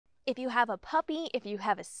If you have a puppy, if you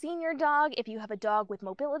have a senior dog, if you have a dog with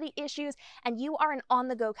mobility issues, and you are an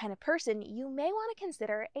on-the-go kind of person, you may want to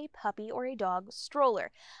consider a puppy or a dog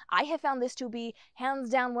stroller. I have found this to be hands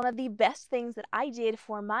down one of the best things that I did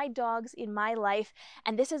for my dogs in my life,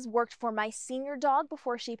 and this has worked for my senior dog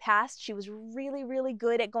before she passed. She was really, really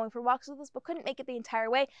good at going for walks with us, but couldn't make it the entire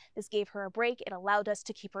way. This gave her a break. It allowed us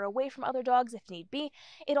to keep her away from other dogs if need be.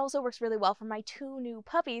 It also works really well for my 2 new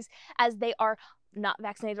puppies, as they are not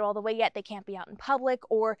vaccinated all the way yet. They can't be out in public,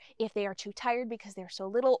 or if they are too tired because they're so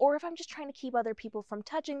little, or if I'm just trying to keep other people from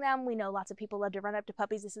touching them. We know lots of people love to run up to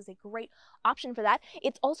puppies. This is a great option for that.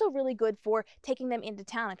 It's also really good for taking them into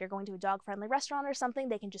town. If you're going to a dog-friendly restaurant or something,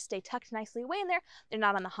 they can just stay tucked nicely away in there. They're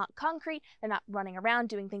not on the hot concrete. They're not running around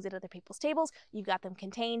doing things at other people's tables. You've got them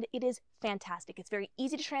contained. It is fantastic. It's very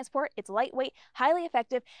easy to transport. It's lightweight, highly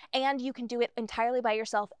effective, and you can do it entirely by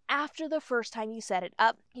yourself after the first time you set it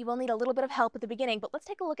up. You will need a little bit of help at the beginning, but let's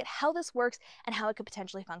take a look at how this works and how it could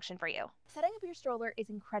potentially function for you. Setting up your stroller is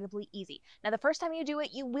incredibly easy. Now, the first time you do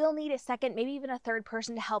it, you will need a second, maybe even a third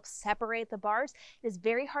person to help separate the bars. It is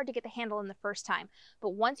very hard to get the handle in the first time,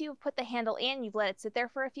 but once you've put the handle in, you've let it sit there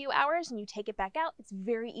for a few hours and you take it back out, it's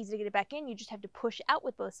very easy to get it back in. You just have to push out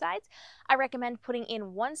with both sides. I recommend putting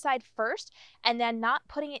in one side first and then not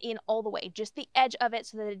putting it in all the way, just the edge of it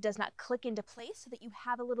so that it does not click into place, so that you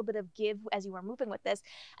have a little bit of give as you are moving with this.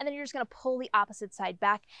 And then you're just going to pull the opposite side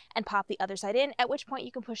back and pop the other side in, at which point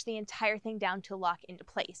you can push the entire thing down to lock into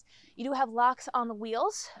place. You do have locks on the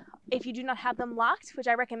wheels. If you do not have them locked, which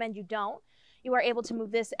I recommend you don't, you are able to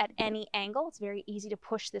move this at any angle. It's very easy to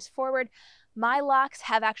push this forward. My locks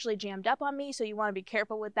have actually jammed up on me, so you want to be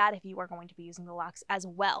careful with that if you are going to be using the locks as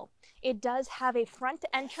well. It does have a front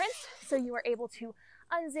entrance, so you are able to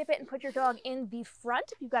unzip it and put your dog in the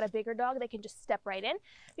front. If you've got a bigger dog, they can just step right in.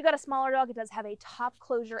 If you've got a smaller dog, it does have a top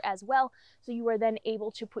closure as well, so you are then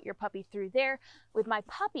able to put your puppy through there. With my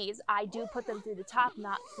puppies, I do put them through the top,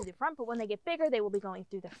 not through the front, but when they get bigger, they will be going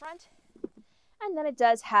through the front. And then it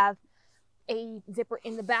does have a zipper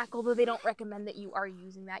in the back, although they don't recommend that you are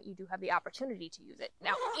using that. You do have the opportunity to use it.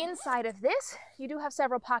 Now, inside of this, you do have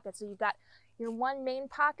several pockets. So you've got your one main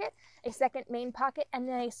pocket, a second main pocket, and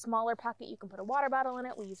then a smaller pocket. You can put a water bottle in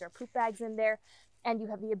it. We use our poop bags in there. And you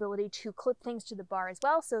have the ability to clip things to the bar as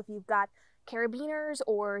well. So if you've got carabiners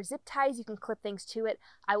or zip ties, you can clip things to it.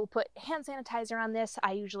 I will put hand sanitizer on this.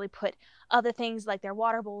 I usually put other things like their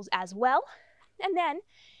water bowls as well. And then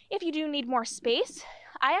if you do need more space,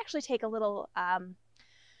 I actually take a little,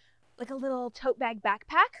 like a little tote bag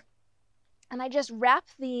backpack, and I just wrap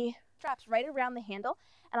the straps right around the handle,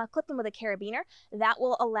 and I'll clip them with a carabiner. That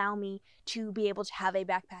will allow me to be able to have a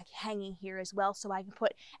backpack hanging here as well, so I can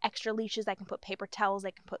put extra leashes, I can put paper towels,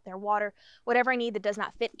 I can put their water, whatever I need that does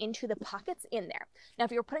not fit into the pockets in there. Now,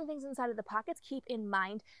 if you're putting things inside of the pockets, keep in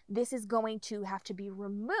mind this is going to have to be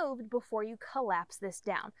removed before you collapse this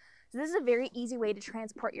down. So this is a very easy way to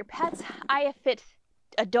transport your pets. I have fit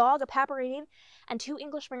a dog, a Paparian, and 2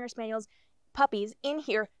 English Springer Spaniels puppies in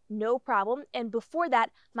here, no problem. And before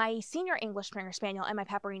that, my senior English Springer Spaniel and my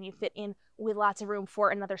Paparian fit in with lots of room for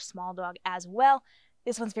another small dog as well.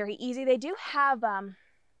 This one's very easy. They do have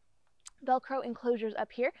Velcro enclosures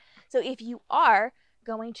up here. So if you are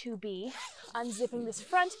going to be unzipping this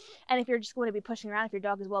front, and if you're just going to be pushing around, if your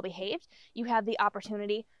dog is well behaved, you have the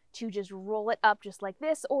opportunity to just roll it up just like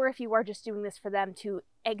this, or if you are just doing this for them to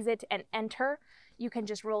exit and enter, you can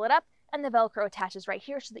just roll it up and the Velcro attaches right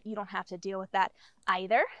here so that you don't have to deal with that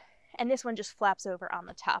either. And this one just flaps over on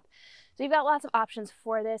the top. So you've got lots of options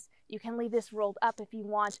for this. You can leave this rolled up if you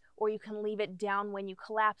want, or you can leave it down when you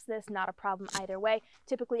collapse this, not a problem either way.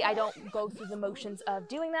 Typically, I don't go through the motions of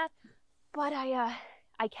doing that, but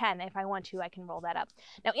I can, if I want to, I can roll that up.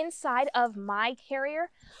 Now, inside of my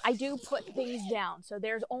carrier, I do put things down. So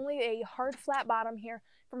there's only a hard flat bottom here.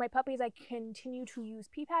 For my puppies, I continue to use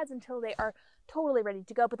pee pads until they are totally ready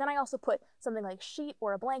to go. But then I also put something like sheet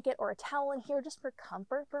or a blanket or a towel in here just for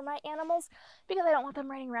comfort for my animals, because I don't want them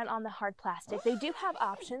running around on the hard plastic. They do have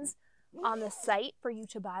options on the site for you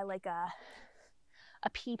to buy like a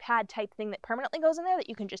pee pad type thing that permanently goes in there that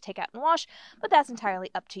you can just take out and wash, but that's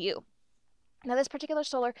entirely up to you. Now, this particular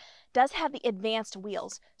stroller does have the advanced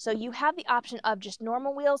wheels. So you have the option of just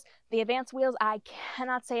normal wheels. The advanced wheels, I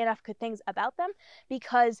cannot say enough good things about them,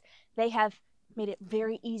 because they have made it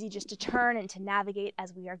very easy just to turn and to navigate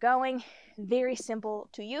as we are going. Very simple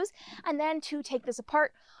to use. And then to take this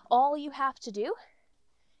apart, all you have to do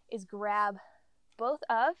is grab both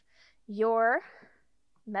of your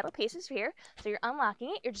metal pieces here. So you're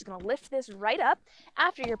unlocking it. You're just going to lift this right up.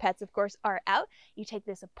 After your pets, of course, are out, you take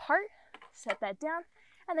this apart, set that down,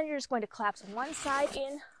 and then you're just going to collapse one side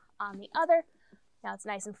in on the other, Now it's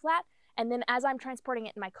nice and flat. And then as I'm transporting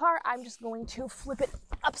it in my car, I'm just going to flip it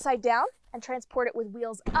upside down and transport it with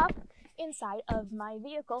wheels up inside of my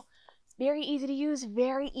vehicle. It's very easy to use,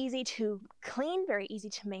 very easy to clean, very easy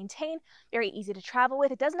to maintain, very easy to travel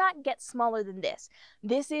with. It does not get smaller than this.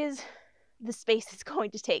 This is the space it's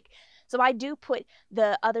going to take. So I do put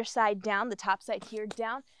the other side down, the top side here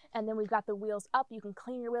down, and then we've got the wheels up. You can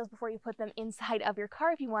clean your wheels before you put them inside of your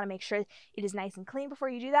car if you want to make sure it is nice and clean before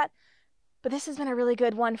you do that. But this has been a really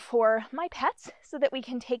good one for my pets so that we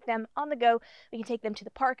can take them on the go. We can take them to the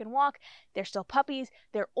park and walk. They're still puppies.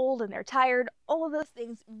 They're old and they're tired. All of those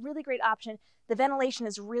things, really great option. The ventilation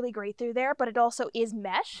is really great through there, but it also is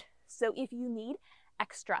mesh. So if you need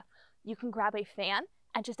extra, you can grab a fan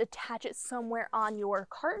and just attach it somewhere on your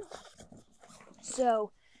cart.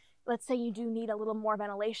 So let's say you do need a little more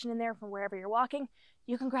ventilation in there from wherever you're walking.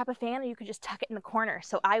 You can grab a fan and you can just tuck it in the corner.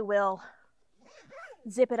 So I will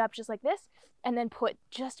zip it up just like this and then put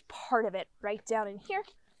just part of it right down in here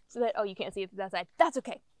so that, oh, you can't see it from that side. That's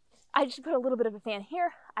okay. I just put a little bit of a fan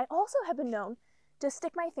here. I also have been known to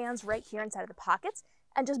stick my fans right here inside of the pockets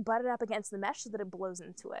and just butt it up against the mesh so that it blows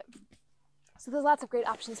into it. So there's lots of great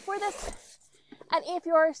options for this. And if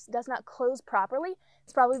yours does not close properly,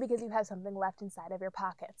 it's probably because you have something left inside of your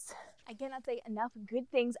pockets. I cannot say enough good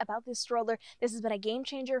things about this stroller. This has been a game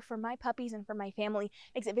changer for my puppies and for my family.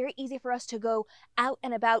 Makes it very easy for us to go out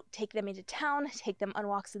and about, take them into town, take them on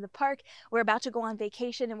walks in the park. We're about to go on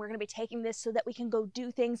vacation and we're going to be taking this so that we can go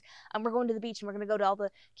do things. We're going to the beach and we're going to go to all the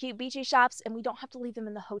cute beachy shops and we don't have to leave them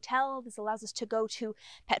in the hotel. This allows us to go to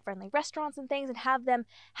pet-friendly restaurants and things and have them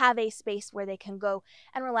have a space where they can go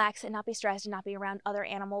and relax and not be stressed and not be around other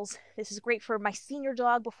animals. This is great for my senior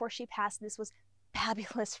dog. Before she passed, this was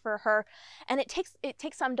fabulous for her, and it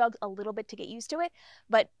takes some dogs a little bit to get used to it,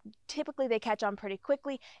 but typically they catch on pretty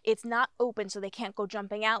quickly. It's not open, so they can't go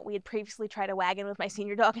jumping out. We had previously tried a wagon with my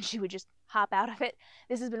senior dog and she would just hop out of it.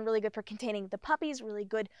 This has been really good for containing the puppies, really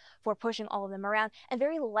good for pushing all of them around, and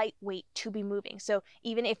very lightweight to be moving. So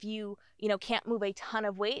even if you can't move a ton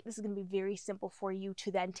of weight, this is going to be very simple for you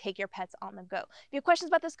to then take your pets on the go. If you have questions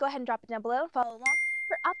about this, go ahead and drop it down below and follow along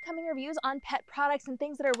for upcoming reviews on pet products and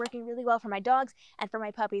things that are working really well for my dogs and for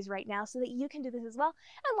my puppies right now so that you can do this as well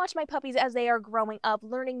and watch my puppies as they are growing up,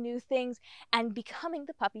 learning new things, and becoming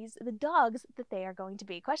the puppies, the dogs that they are going to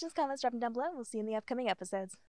be. Questions, comments, drop them down below. We'll see you in the upcoming episodes.